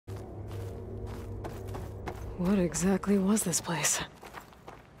What exactly was this place?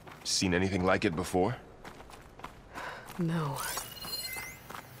 Seen anything like it before? No.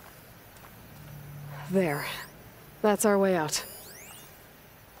 There. That's our way out.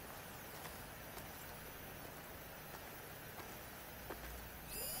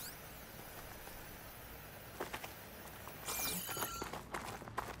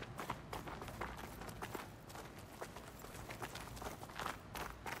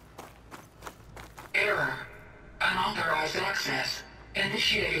 Error. Unauthorized access.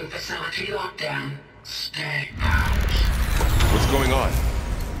 Initiating facility lockdown. Stay out. What's going on?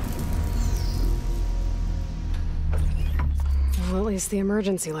 Well, at least the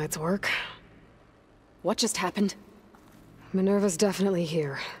emergency lights work. What just happened? Minerva's definitely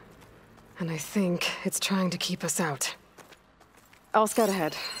here. And I think it's trying to keep us out. I'll scout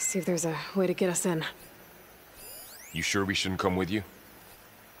ahead, see if there's a way to get us in. You sure we shouldn't come with you?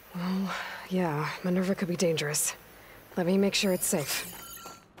 Well, yeah, Minerva could be dangerous. Let me make sure it's safe.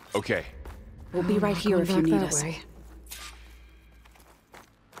 Okay. We'll be right Not here going if you back need that us. way.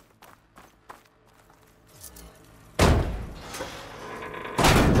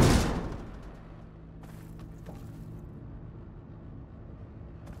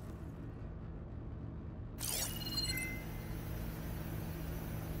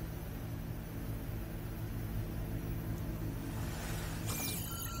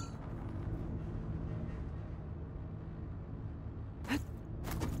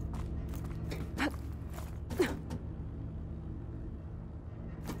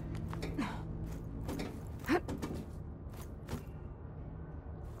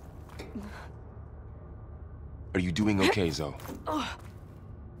 Are you doing okay, Zoe?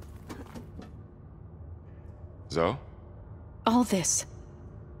 Zoe? All this.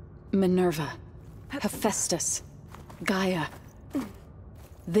 Minerva. Hephaestus. Gaia.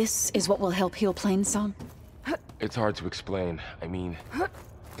 This is what will help heal Plainsong? It's hard to explain. I mean,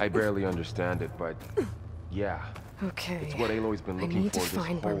 I barely understand it, but yeah. Okay. It's what Aloy's been I looking need for to this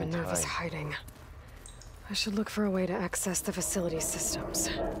find where whole Minerva's time. hiding. I should look for a way to access the facility systems.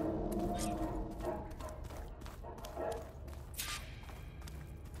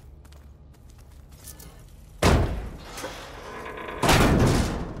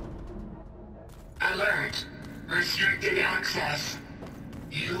 Alert. Restricted access.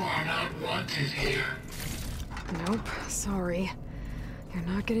 You are not wanted here. Nope, sorry. You're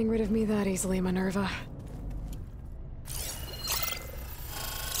not getting rid of me that easily, Minerva.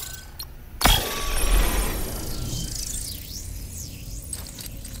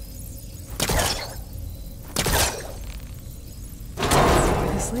 Let's see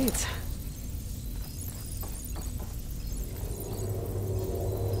where this leads.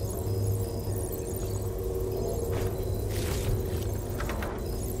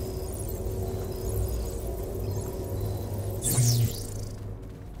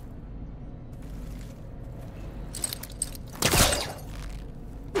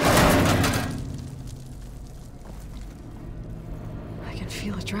 I can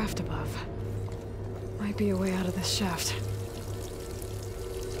feel a draft above. Might be a way out of this shaft.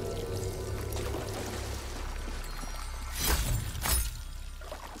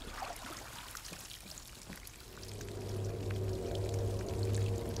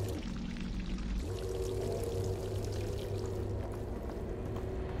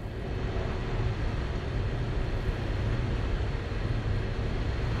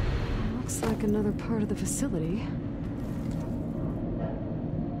 Looks like another part of the facility.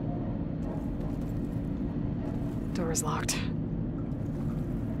 Door is locked.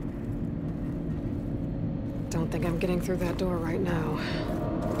 Don't think I'm getting through that door right now.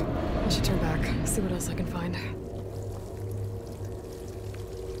 I should turn back, see what else I can find.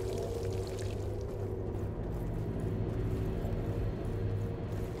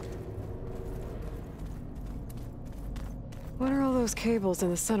 What are all those cables in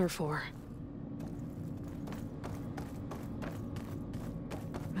the center for?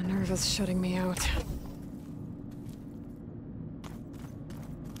 Minerva's shutting me out.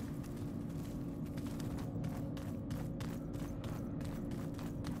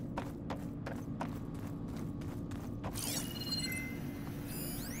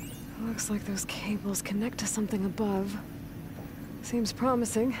 Looks like those cables connect to something above. Seems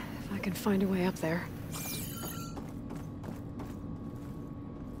promising, if I can find a way up there.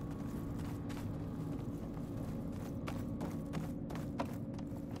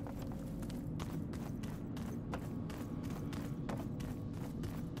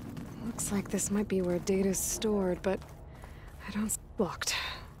 Looks like this might be where data's stored, but I don't see it locked.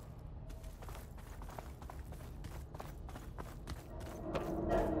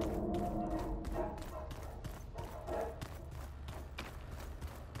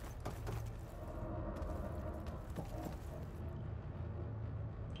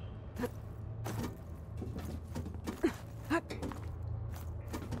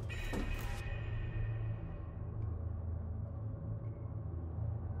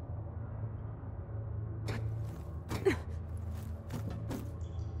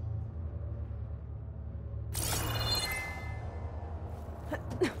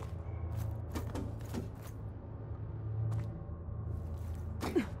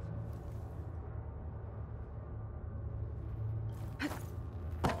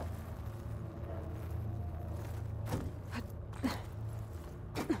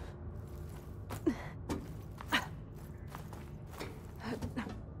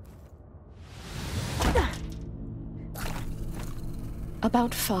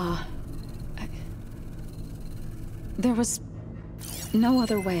 About Fa. There was no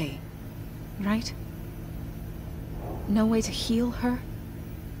other way, right? No way to heal her?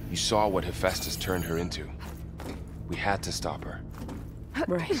 You saw what Hephaestus turned her into. We had to stop her.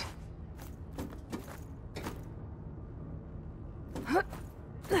 Right.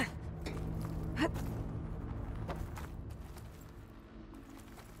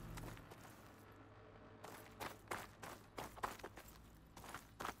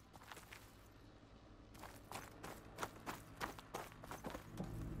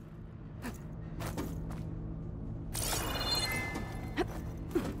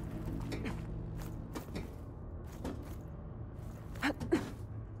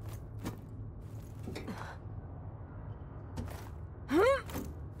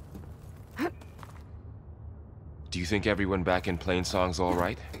 Do you think everyone back in Plainsong's all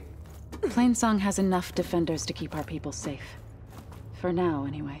right? Plainsong has enough defenders to keep our people safe. For now,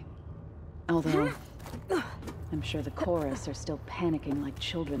 anyway. Although, I'm sure the chorus are still panicking like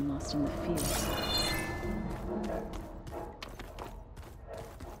children lost in the fields.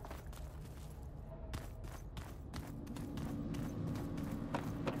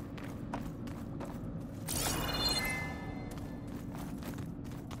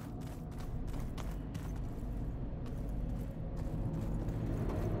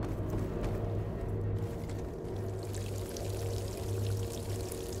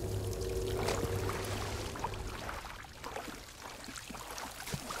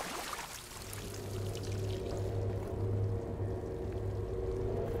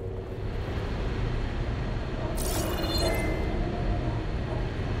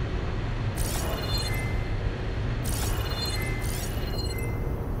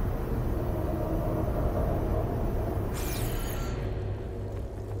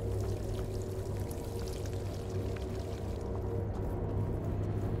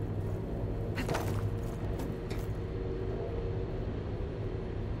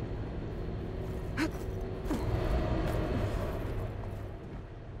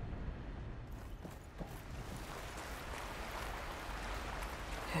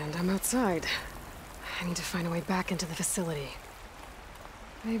 And I'm outside. I need to find a way back into the facility.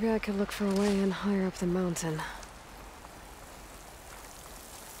 Maybe I could look for a way in higher up the mountain.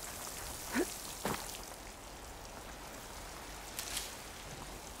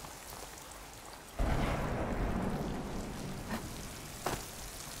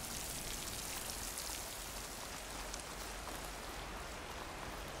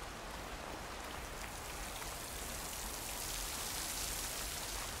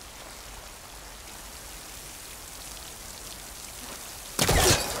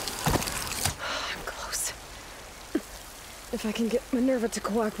 If I can get Minerva to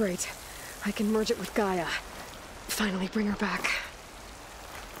cooperate, I can merge it with Gaia. Finally bring her back.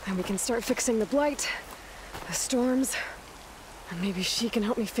 Then we can start fixing the Blight, the storms, and maybe she can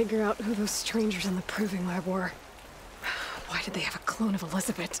help me figure out who those strangers in the Proving Lab were. Why did they have a clone of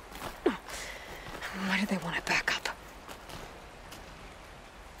Elizabeth? Why did they want it back up?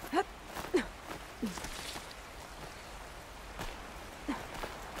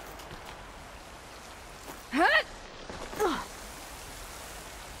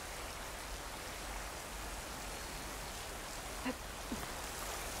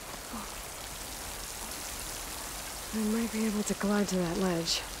 I might be able to glide to that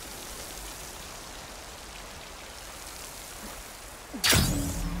ledge.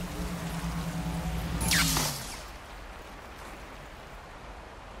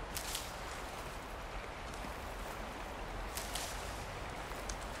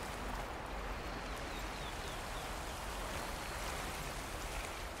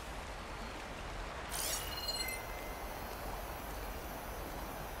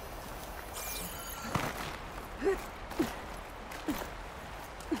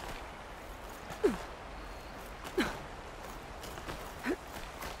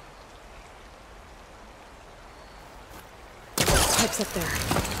 Pipes up there.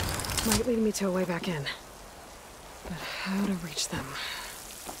 Might lead me to a way back in. But how to reach them?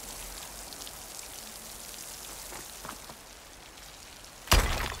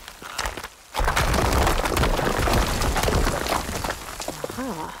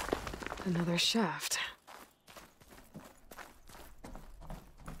 Aha. Another shaft.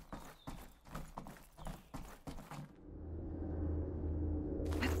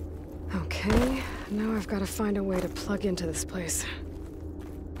 Okay, now I've got to find a way to plug into this place.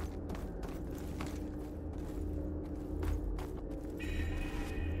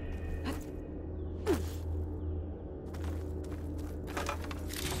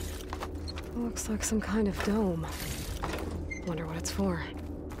 Looks like some kind of dome. Wonder what it's for.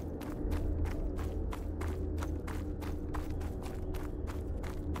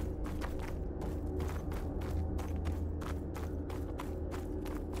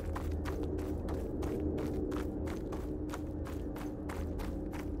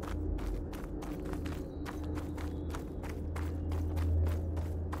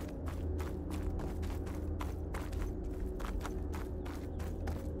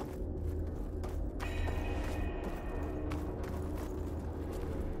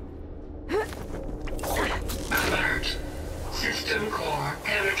 Alert. System core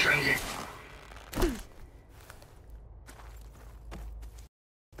penetrated.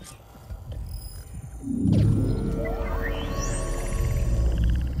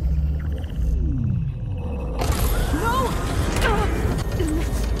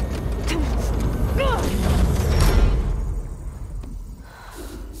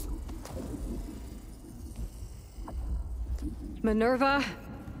 Minerva,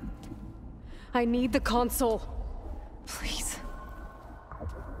 I need the console. Please.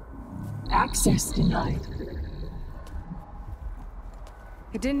 Access denied.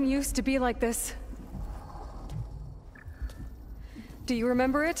 It didn't used to be like this. Do you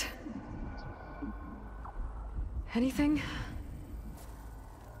remember it? Anything?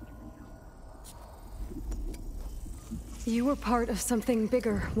 You were part of something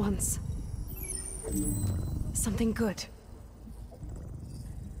bigger once. Something good.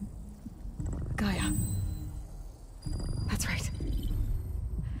 Gaia. That's right.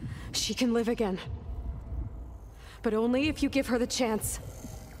 She can live again. But only if you give her the chance.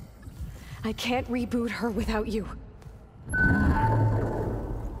 I can't reboot her without you.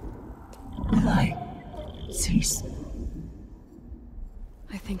 Lie. Cease.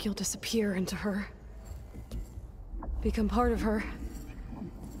 I think you'll disappear into her. Become part of her.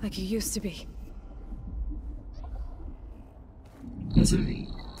 Like you used to be. Desiree.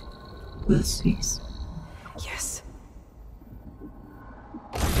 Will cease. Yes.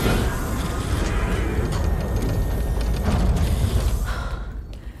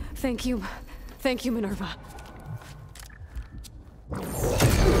 Thank you. Thank you, Minerva.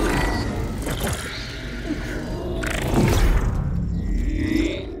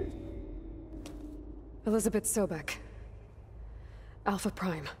 Elizabeth Sobek. Alpha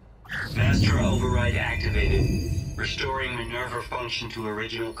Prime. Master override activated. Restoring Minerva function to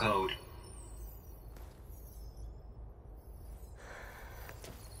original code.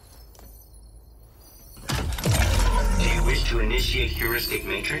 Do you wish to initiate heuristic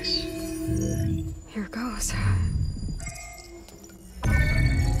matrix? Here goes.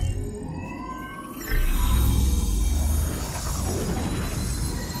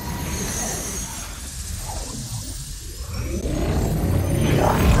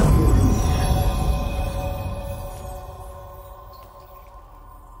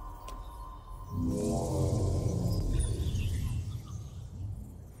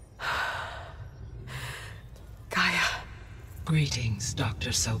 Greetings,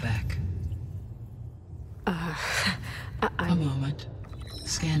 Dr. Sobek. A moment.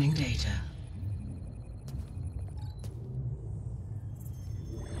 Scanning data.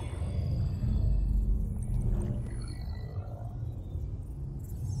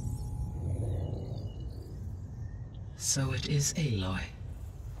 So it is Aloy,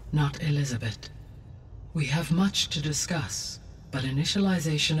 not Elizabeth. We have much to discuss. But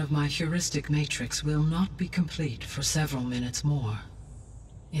initialization of my heuristic matrix will not be complete for several minutes more.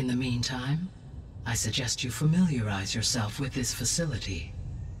 In the meantime, I suggest you familiarize yourself with this facility.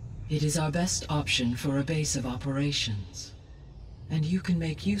 It is our best option for a base of operations, and you can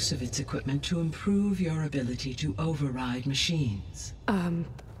make use of its equipment to improve your ability to override machines.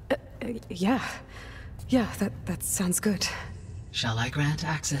 Yeah. Yeah, that sounds good. Shall I grant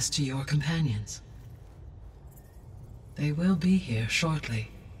access to your companions? They will be here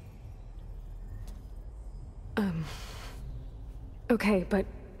shortly. Okay, but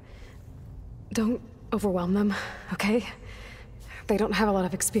don't overwhelm them, okay? They don't have a lot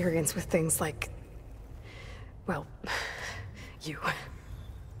of experience with things like, well, you.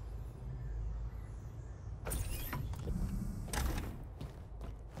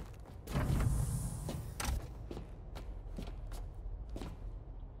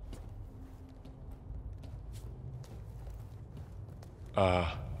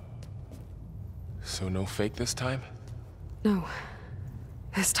 So no fake this time? No.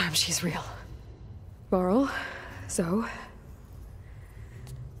 This time she's real. Varl, Zoe.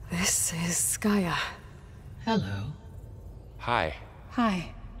 This is Gaia. Hello. Hi.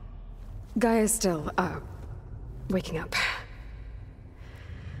 Hi. Gaia's still, waking up.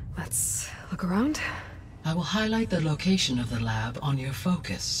 Let's look around. I will highlight the location of the lab on your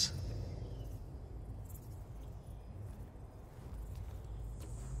focus.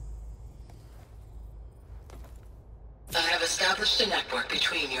 I have established a network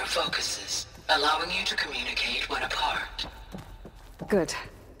between your focuses, allowing you to communicate when apart. Good.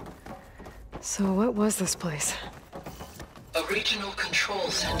 So what was this place? A regional control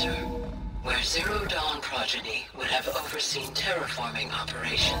center, where Zero Dawn progeny would have overseen terraforming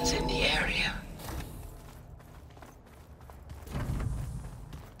operations in the area.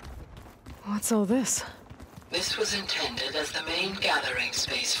 What's all this? This was intended as the main gathering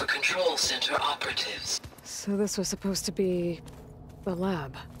space for control center operatives. So this was supposed to be a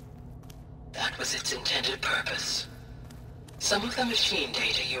lab. That was its intended purpose. Some of the machine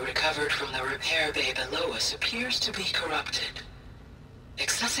data you recovered from the repair bay below us appears to be corrupted.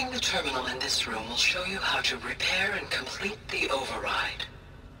 Accessing the terminal in this room will show you how to repair and complete the override.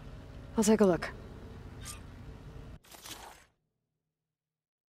 I'll take a look.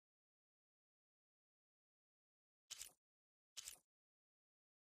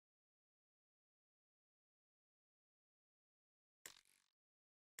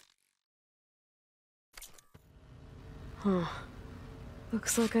 Huh.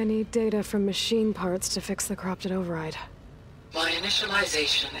 Looks like I need data from machine parts to fix the corrupted override. My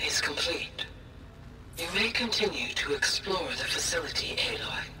initialization is complete. You may continue to explore the facility,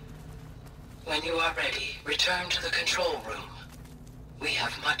 Aloy. When you are ready, return to the control room. We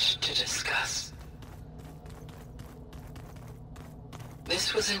have much to discuss.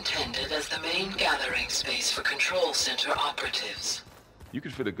 This was intended as the main gathering space for control center operatives. You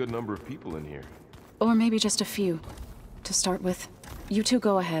could fit a good number of people in here. Or maybe just a few. To start with. You two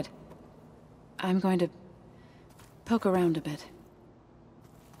go ahead. I'm going to poke around a bit.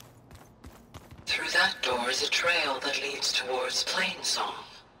 Through that door is a trail that leads towards Plainsong.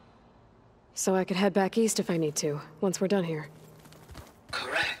 So I could head back east if I need to, once we're done here.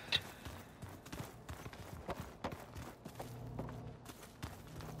 Correct.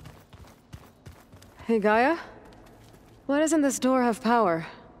 Hey, Gaia? Why doesn't this door have power?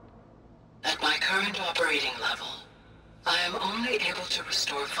 At my current operating level, I am only able to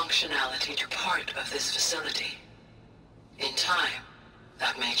restore functionality to part of this facility. In time,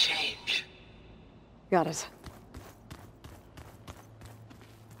 that may change. Got it.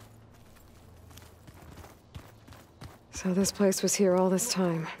 So this place was here all this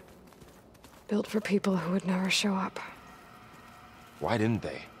time. Built for people who would never show up. Why didn't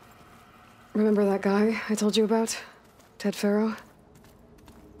they? Remember that guy I told you about? Ted Faro?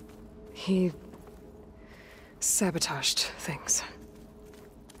 He sabotaged things.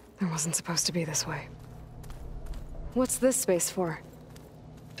 It wasn't supposed to be this way. What's this space for?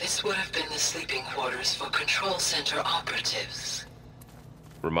 This would have been the sleeping quarters for control center operatives.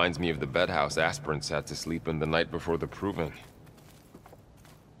 Reminds me of the bedhouse aspirants had to sleep in the night before the proving.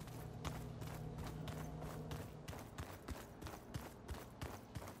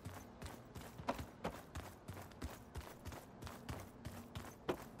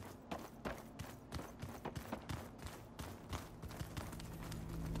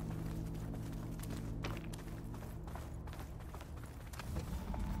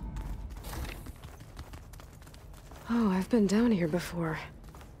 Oh, I've been down here before.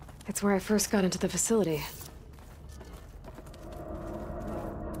 It's where I first got into the facility.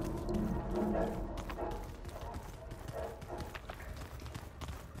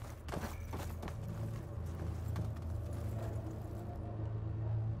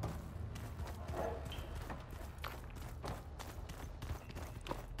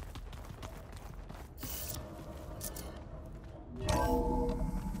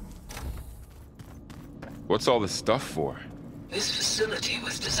 What's all this stuff for? This facility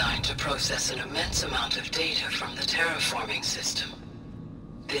was designed to process an immense amount of data from the terraforming system.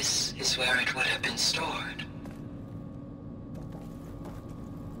 This is where it would have been stored.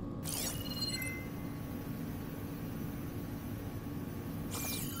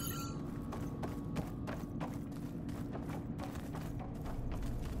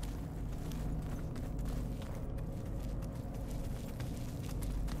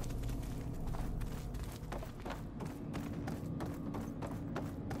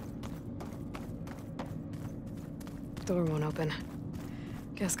 Door won't open.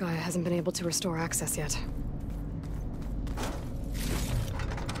 Guess Gaia hasn't been able to restore access yet.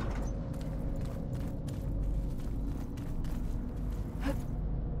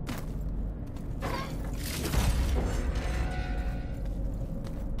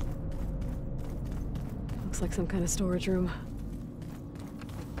 Looks like some kind of storage room.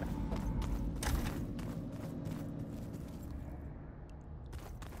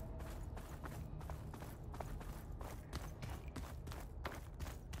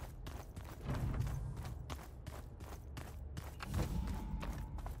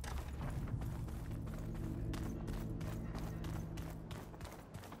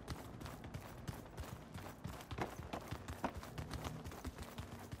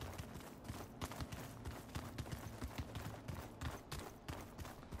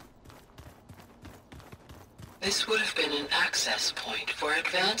 This would have been an access point for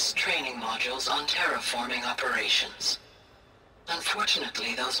advanced training modules on terraforming operations.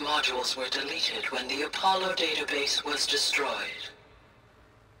 Unfortunately, those modules were deleted when the Apollo database was destroyed.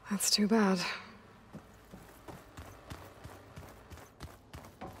 That's too bad.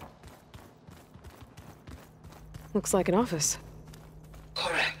 Looks like an office.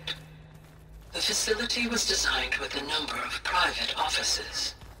 Correct. The facility was designed with a number of private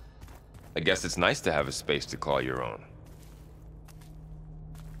offices. I guess it's nice to have a space to call your own.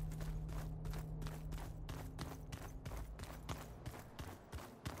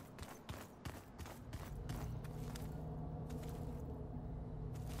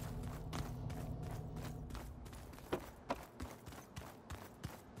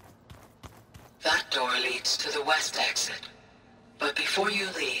 That door leads to the west exit. But before you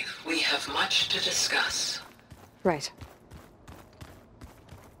leave, we have much to discuss. Right.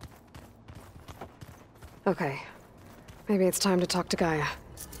 Okay. Maybe it's time to talk to Gaia.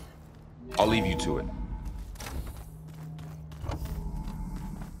 I'll leave you to it.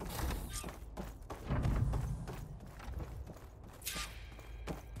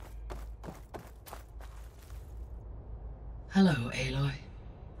 Hello, Aloy.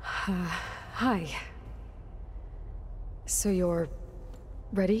 Hi. So you're...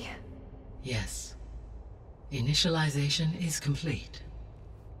 ready? Yes. Initialization is complete.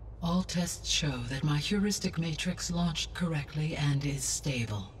 All tests show that my heuristic matrix launched correctly and is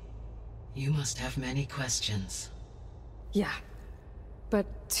stable. You must have many questions. Yeah. But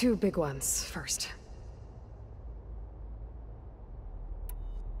two big ones first.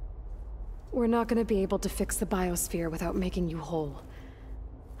 We're not gonna be able to fix the biosphere without making you whole.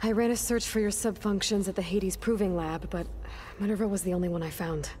 I ran a search for your subfunctions at the Hades Proving Lab, but Minerva was the only one I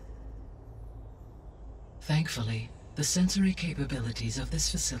found. Thankfully, the sensory capabilities of this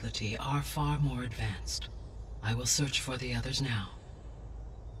facility are far more advanced. I will search for the others now.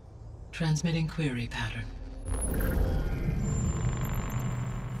 Transmitting query pattern.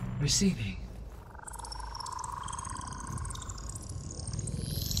 Receiving.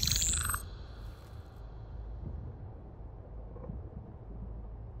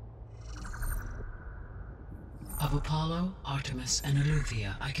 Of Apollo, Artemis, and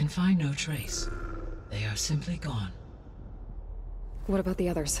Eleuthia, I can find no trace. They are simply gone. What about the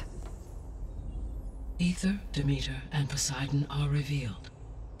others? Aether, Demeter, and Poseidon are revealed.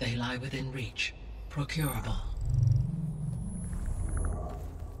 They lie within reach, procurable.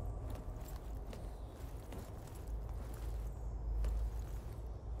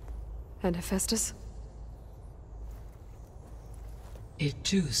 And Hephaestus? It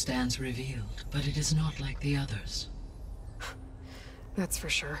too stands revealed, but it is not like the others. That's for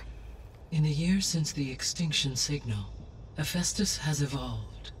sure. In the years since the extinction signal, Hephaestus has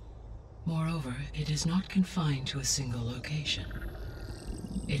evolved. Moreover, it is not confined to a single location.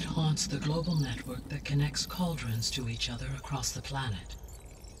 It haunts the global network that connects cauldrons to each other across the planet,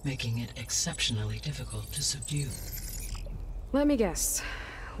 making it exceptionally difficult to subdue. Let me guess.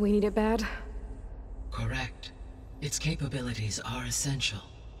 We need it bad? Correct. Its capabilities are essential.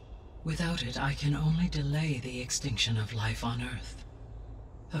 Without it, I can only delay the extinction of life on Earth.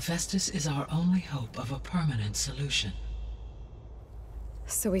 Hephaestus is our only hope of a permanent solution.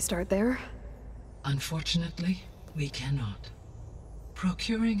 So we start there? Unfortunately, we cannot.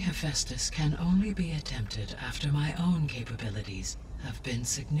 Procuring Hephaestus can only be attempted after my own capabilities have been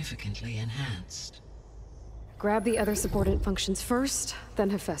significantly enhanced. Grab the other subordinate functions first, then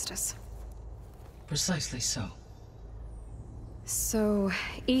Hephaestus. Precisely so. So,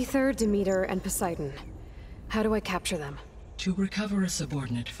 Aether, Demeter, and Poseidon. How do I capture them? To recover a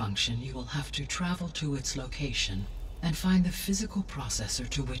subordinate function, you will have to travel to its location and find the physical processor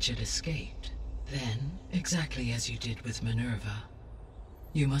to which it escaped. Then, exactly as you did with Minerva,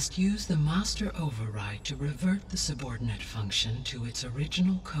 you must use the master override to revert the subordinate function to its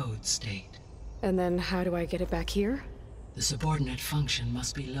original code state. And then how do I get it back here? The subordinate function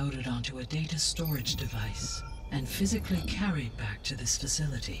must be loaded onto a data storage device and physically carried back to this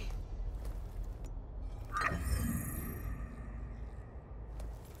facility.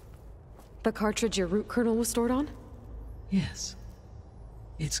 The cartridge your root kernel was stored on? Yes.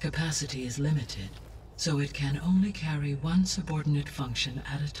 Its capacity is limited, so it can only carry one subordinate function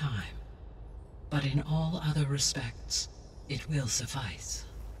at a time. But in all other respects, it will suffice.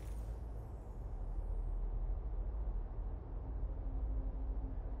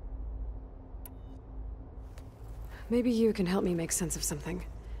 Maybe you can help me make sense of something.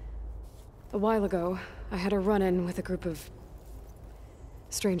 A while ago, I had a run-in with a group of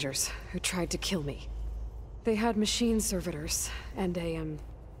strangers who tried to kill me. They had machine servitors and a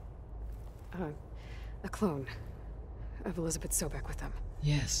clone of Elizabeth Sobek with them.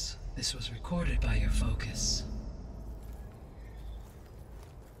 Yes, this was recorded by your focus.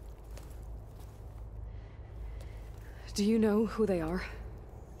 Do you know who they are?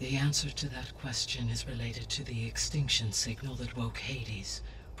 The answer to that question is related to the extinction signal that woke Hades,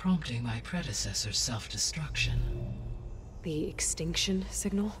 prompting my predecessor's self-destruction. The extinction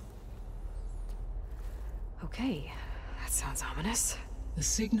signal? Okay, that sounds ominous. The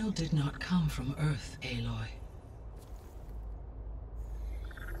signal did not come from Earth, Aloy.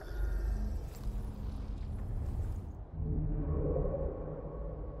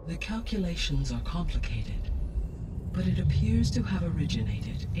 The calculations are complicated, but it appears to have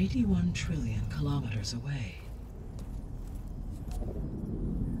originated 81 trillion kilometers away.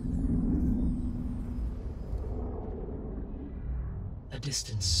 A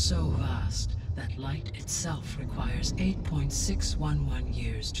distance so vast that light itself requires 8.611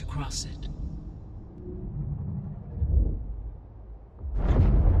 years to cross it.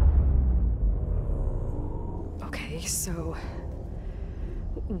 Okay, so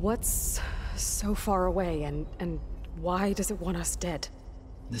what's so far away and why does it want us dead?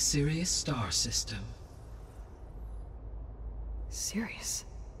 The Sirius star system. Sirius?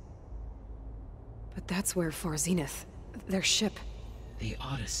 But that's where Far Zenith, their ship. The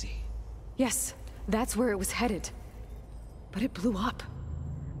Odyssey. Yes, that's where it was headed. But it blew up.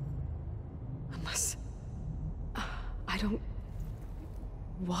 Unless... I don't...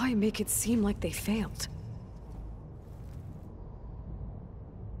 Why make it seem like they failed?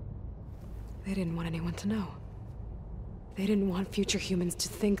 They didn't want anyone to know. They didn't want future humans to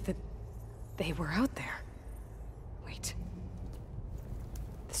think that they were out there. Wait.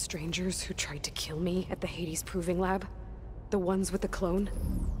 The strangers who tried to kill me at the Hades Proving Lab? The ones with the clone?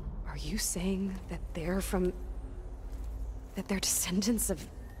 Are you saying that they're from... that they're descendants of...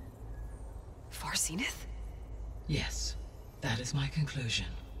 Far Zenith? Yes, that is my conclusion.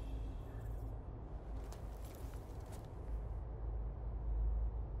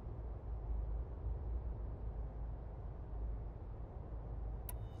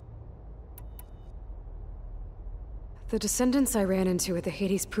 The descendants I ran into at the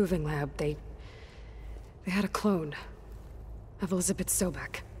Hades Proving Lab, they had a clone of Elizabeth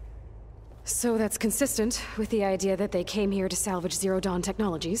Sobek. So that's consistent with the idea that they came here to salvage Zero Dawn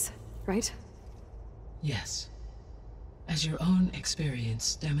technologies, right? Yes. As your own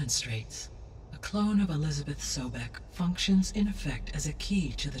experience demonstrates, a clone of Elizabeth Sobek functions in effect as a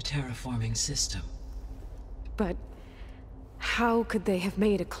key to the terraforming system. But how could they have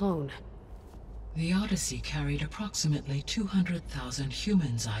made a clone? The Odyssey carried approximately 200,000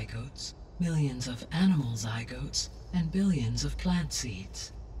 human zygotes, millions of animal zygotes, and billions of plant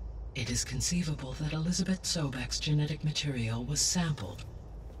seeds. It is conceivable that Elizabeth Sobek's genetic material was sampled,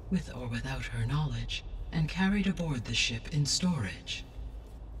 with or without her knowledge, and carried aboard the ship in storage.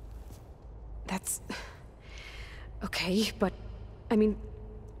 That's... okay, but... I mean...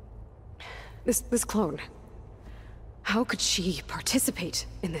 This clone... How could she participate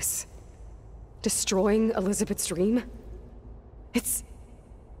in this? Destroying Elizabeth's dream? It's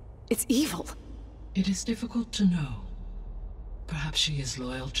evil. It is difficult to know. Perhaps she is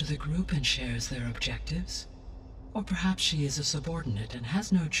loyal to the group and shares their objectives. Or perhaps she is a subordinate and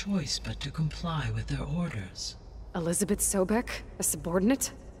has no choice but to comply with their orders. Elizabeth Sobek? A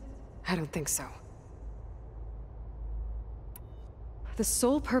subordinate? I don't think so. The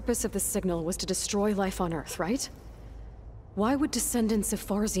sole purpose of the signal was to destroy life on Earth, right? Why would descendants of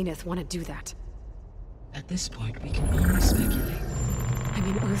Far Zenith want to do that? At this point, we can only speculate. I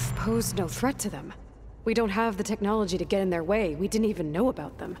mean, Earth posed no threat to them. We don't have the technology to get in their way. We didn't even know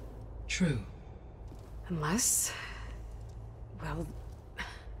about them. True. Unless... well...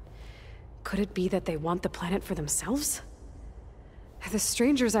 could it be that they want the planet for themselves? The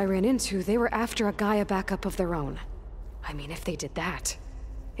strangers I ran into, they were after a Gaia backup of their own. I mean, if they did that...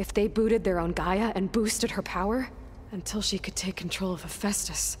 if they booted their own Gaia and boosted her power... until she could take control of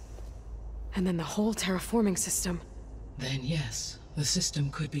Hephaestus. And then the whole terraforming system. Then yes, the system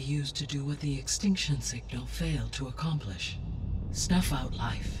could be used to do what the extinction signal failed to accomplish. Snuff out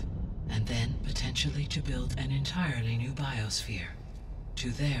life, and then potentially to build an entirely new biosphere, to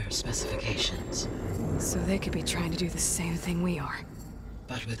their specifications. So they could be trying to do the same thing we are.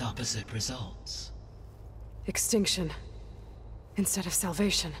 But with opposite results. Extinction. Instead of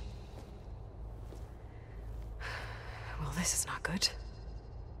salvation. Well, this is not good.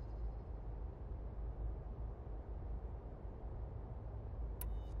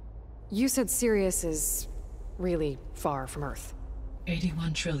 You said Sirius is really far from Earth.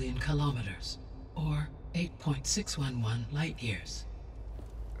 81 trillion kilometers, or 8.611 light years.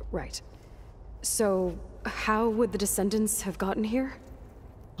 Right. So, how would the Descendants have gotten here?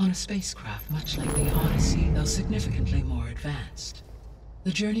 On a spacecraft much like the Odyssey, though significantly more advanced.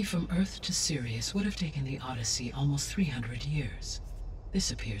 The journey from Earth to Sirius would have taken the Odyssey almost 300 years.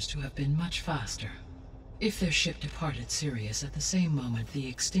 This appears to have been much faster. If their ship departed Sirius at the same moment the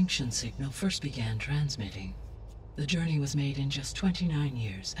extinction signal first began transmitting, the journey was made in just 29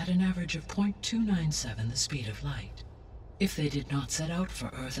 years at an average of 0.297 the speed of light. If they did not set out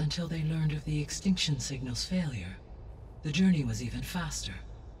for Earth until they learned of the extinction signal's failure, the journey was even faster,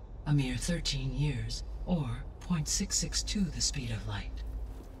 a mere 13 years, or 0.662 the speed of light.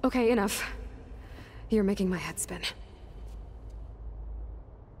 Okay, enough. You're making my head spin.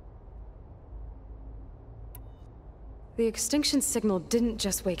 The extinction signal didn't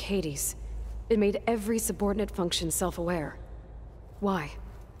just wake Hades. It made every subordinate function self-aware. Why?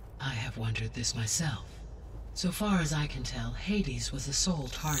 I have wondered this myself. So far as I can tell, Hades was the sole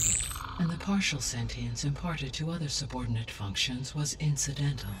target, and the partial sentience imparted to other subordinate functions was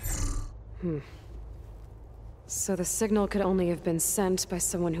incidental. So the signal could only have been sent by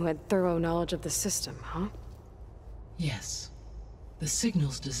someone who had thorough knowledge of the system, huh? Yes. The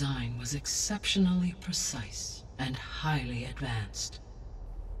signal's design was exceptionally precise and highly advanced.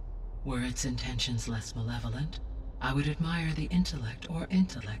 Were its intentions less malevolent, I would admire the intellect or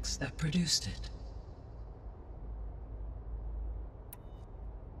intellects that produced it.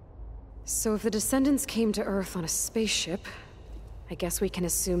 So if the Descendants came to Earth on a spaceship, I guess we can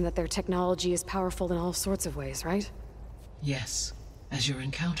assume that their technology is powerful in all sorts of ways, right? Yes. As your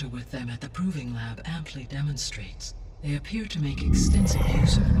encounter with them at the Proving Lab amply demonstrates, they appear to make extensive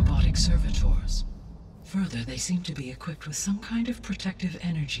use of robotic servitors. Further, they seem to be equipped with some kind of protective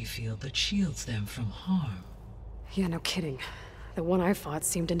energy field that shields them from harm. Yeah, no kidding. The one I fought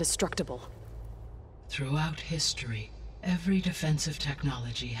seemed indestructible. Throughout history, every defensive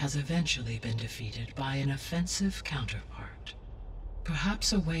technology has eventually been defeated by an offensive counterpart.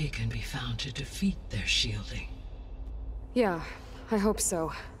 Perhaps a way can be found to defeat their shielding. Yeah, I hope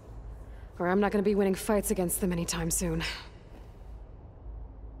so. Or I'm not gonna be winning fights against them anytime soon.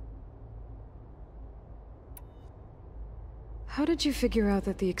 How did you figure out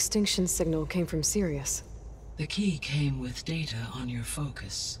that the extinction signal came from Sirius? The key came with data on your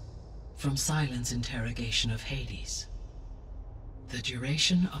focus, from Silent's interrogation of Hades. The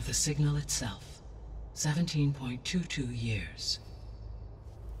duration of the signal itself, 17.22 years.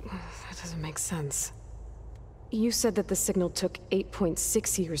 That doesn't make sense. You said that the signal took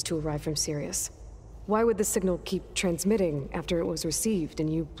 8.6 years to arrive from Sirius. Why would the signal keep transmitting after it was received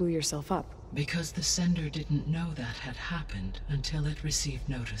and you blew yourself up? Because the sender didn't know that had happened until it received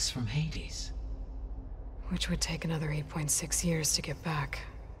notice from Hades. Which would take another 8.6 years to get back.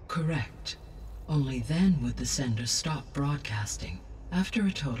 Correct. Only then would the sender stop broadcasting, after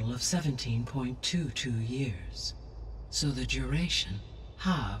a total of 17.22 years. So the duration,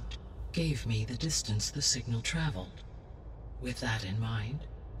 halved, gave me the distance the signal traveled. With that in mind,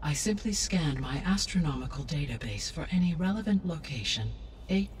 I simply scanned my astronomical database for any relevant location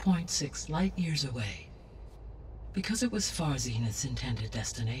 8.6 light-years away. Because it was far Zenith's intended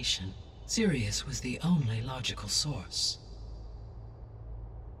destination, Sirius was the only logical source.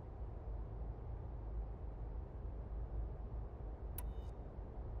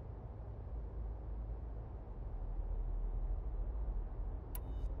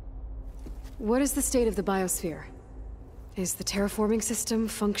 What is the state of the biosphere? Is the terraforming system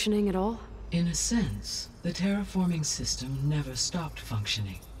functioning at all? In a sense, the terraforming system never stopped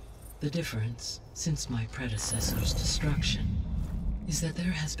functioning. The difference, since my predecessor's destruction, is that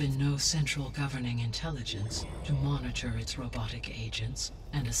there has been no central governing intelligence to monitor its robotic agents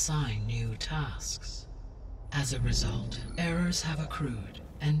and assign new tasks. As a result, errors have accrued,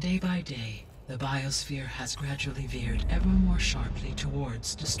 and day by day, the biosphere has gradually veered ever more sharply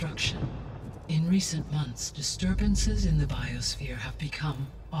towards destruction. In recent months, disturbances in the biosphere have become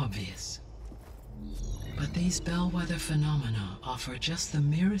obvious. But these bellwether phenomena offer just the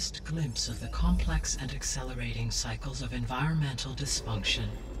merest glimpse of the complex and accelerating cycles of environmental dysfunction,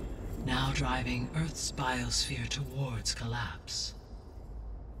 now driving Earth's biosphere towards collapse.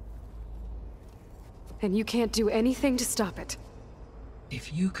 'What and you can't do anything to stop it.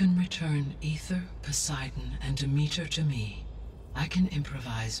 If you can return Aether, Poseidon, and Demeter to me, I can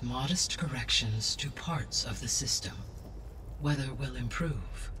improvise modest corrections to parts of the system. Weather will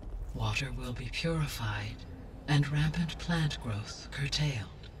improve, water will be purified, and rampant plant growth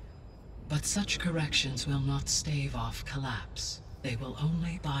curtailed. But such corrections will not stave off collapse. They will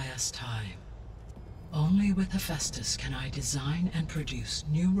only buy us time. Only with Hephaestus can I design and produce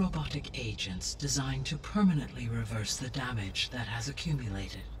new robotic agents designed to permanently reverse the damage that has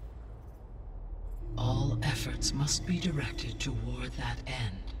accumulated. All efforts must be directed toward that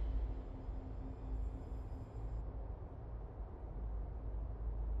end.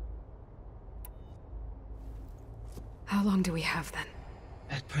 How long do we have then?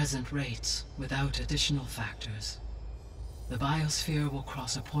 At present rates, without additional factors, the biosphere will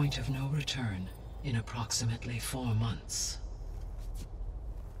cross a point of no return in approximately 4 months.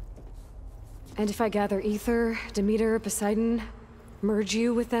 And if I gather Aether, Demeter, Poseidon, merge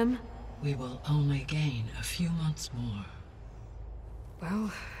you with them? We will only gain a few months more.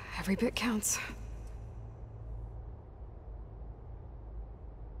 Well, every bit counts.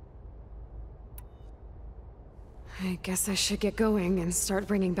 I guess I should get going and start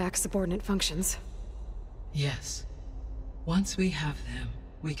bringing back subordinate functions. Yes. Once we have them,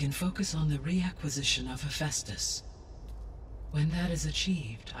 we can focus on the reacquisition of Hephaestus. When that is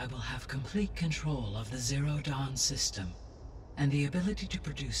achieved, I will have complete control of the Zero Dawn system, and the ability to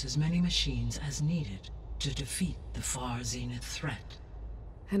produce as many machines as needed to defeat the Far Zenith threat.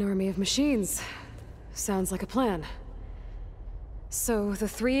 An army of machines. Sounds like a plan. So, the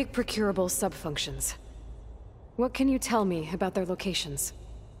 3 procurable sub-functions. What can you tell me about their locations?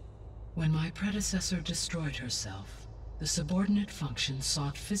 When my predecessor destroyed herself, the subordinate functions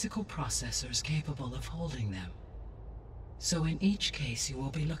sought physical processors capable of holding them. So in each case you will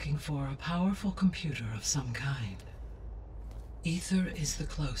be looking for a powerful computer of some kind. Aether is the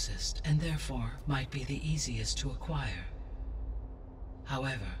closest, and therefore might be the easiest to acquire.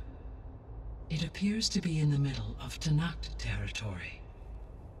 However, it appears to be in the middle of Tenakth territory.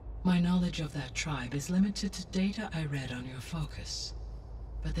 My knowledge of that tribe is limited to data I read on your focus,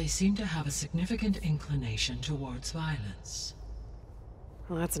 but they seem to have a significant inclination towards violence.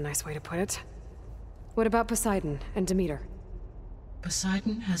 Well, that's a nice way to put it. What about Poseidon and Demeter?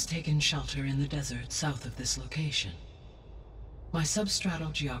 Poseidon has taken shelter in the desert south of this location. My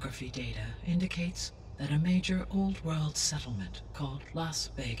substratal geography data indicates that a major old-world settlement called Las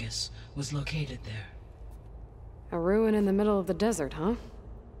Vegas was located there. A ruin in the middle of the desert, huh?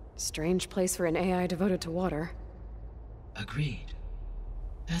 Strange place for an AI devoted to water. Agreed.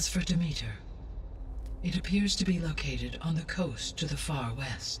 As for Demeter, it appears to be located on the coast to the far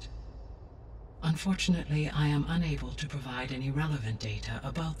west. Unfortunately, I am unable to provide any relevant data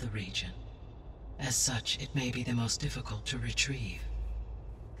about the region. As such, it may be the most difficult to retrieve.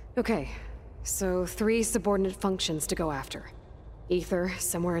 Okay, so 3 subordinate functions to go after. Aether,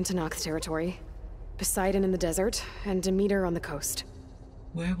 somewhere in Tenakth territory. Poseidon in the desert, and Demeter on the coast.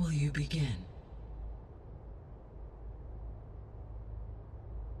 Where will you begin?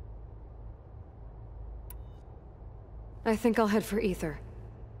 I think I'll head for Aether.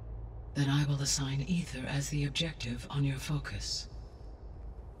 Then I will assign Aether as the objective on your focus.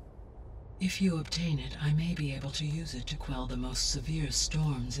 If you obtain it, I may be able to use it to quell the most severe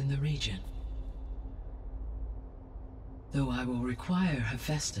storms in the region. Though I will require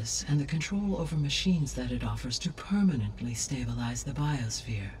Hephaestus and the control over machines that it offers to permanently stabilize the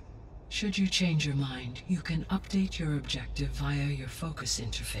biosphere. Should you change your mind, you can update your objective via your focus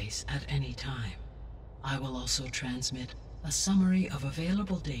interface at any time. I will also transmit a summary of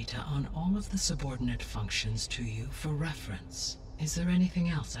available data on all of the subordinate functions to you for reference. Is there anything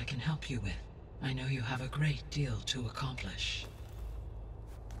else I can help you with? I know you have a great deal to accomplish.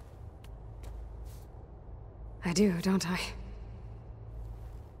 I do, don't I?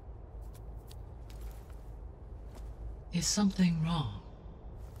 Is something wrong?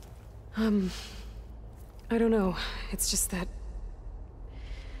 I don't know. It's just that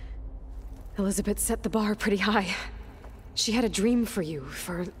Elizabeth set the bar pretty high. She had a dream for you,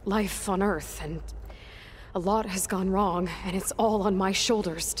 for life on Earth, and a lot has gone wrong, and it's all on my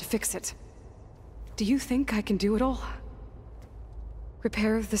shoulders to fix it. Do you think I can do it all?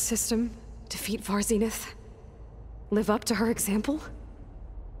 Repair the system, defeat Far Zenith, live up to her example?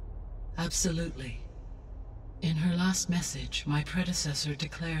 Absolutely. In her last message, my predecessor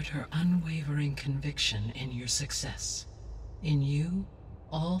declared her unwavering conviction in your success. In you,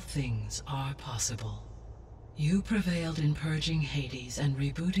 all things are possible. You prevailed in purging Hades and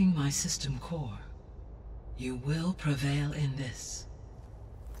rebooting my system core. You will prevail in this.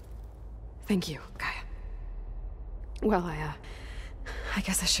 Thank you, Gaia. Well, I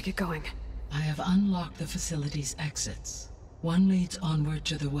guess I should get going. I have unlocked the facility's exits. One leads onward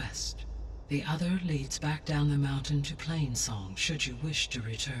to the west. The other leads back down the mountain to Plainsong, should you wish to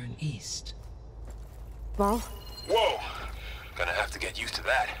return east. Varl? Whoa! Gonna have to get used to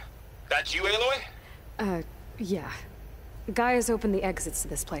that. That's you, Aloy? Yeah. Gaia's opened the exits to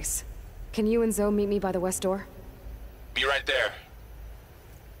this place. Can you and Zoe meet me by the west door? Be right there.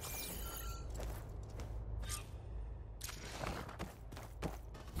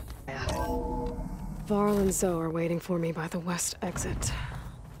 Yeah. Varl and Zoe are waiting for me by the west exit.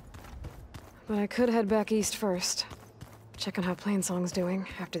 But I could head back east first. Check on how Plainsong's doing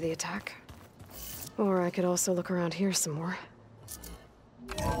after the attack. Or I could also look around here some more.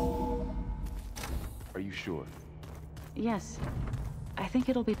 Are you sure? Yes. I think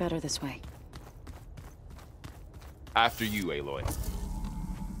it'll be better this way. After you, Aloy.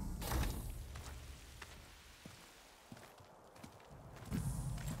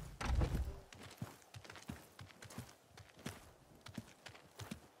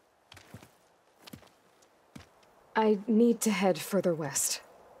 I need to head further west.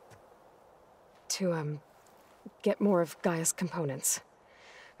 To, get more of Gaia's components.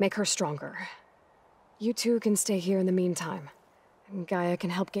 Make her stronger. You two can stay here in the meantime. And Gaia can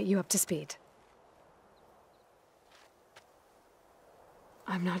help get you up to speed.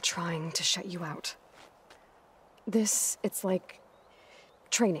 I'm not trying to shut you out. It's like...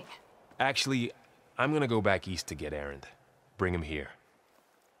 training. Actually, I'm gonna go back east to get Erend. Bring him here.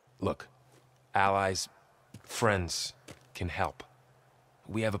 Look, allies, friends can help.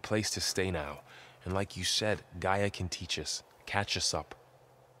 We have a place to stay now. And like you said, Gaia can teach us, catch us up.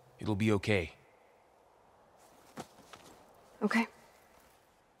 It'll be okay. Okay.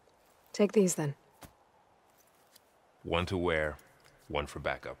 Take these then. One to wear, one for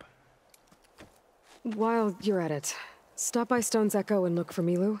backup. While you're at it, stop by Stone's Echo and look for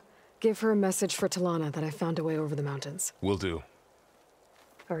Milu. Give her a message for Talana that I found a way over the mountains. Will do.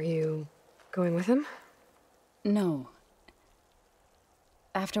 Are you going with him? No.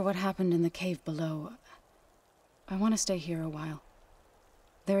 After what happened in the cave below, I want to stay here a while.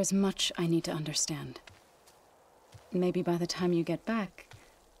 There is much I need to understand. Maybe by the time you get back,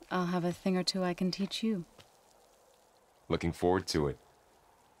 I'll have a thing or two I can teach you. Looking forward to it.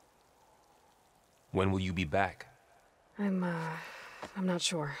 When will you be back? I'm not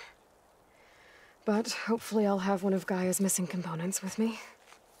sure. But hopefully I'll have one of Gaia's missing components with me.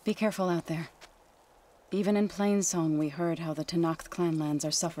 Be careful out there. Even in Plainsong, we heard how the Tenakth clanlands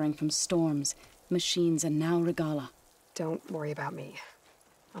are suffering from storms, machines, and now Regalla. Don't worry about me.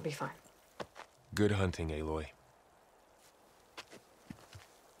 I'll be fine. Good hunting, Aloy.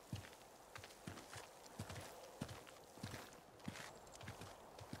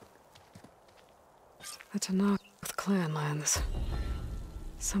 The Tenakth clanlands.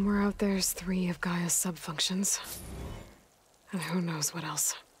 Somewhere out there's 3 of Gaia's subfunctions. And who knows what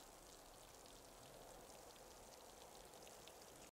else.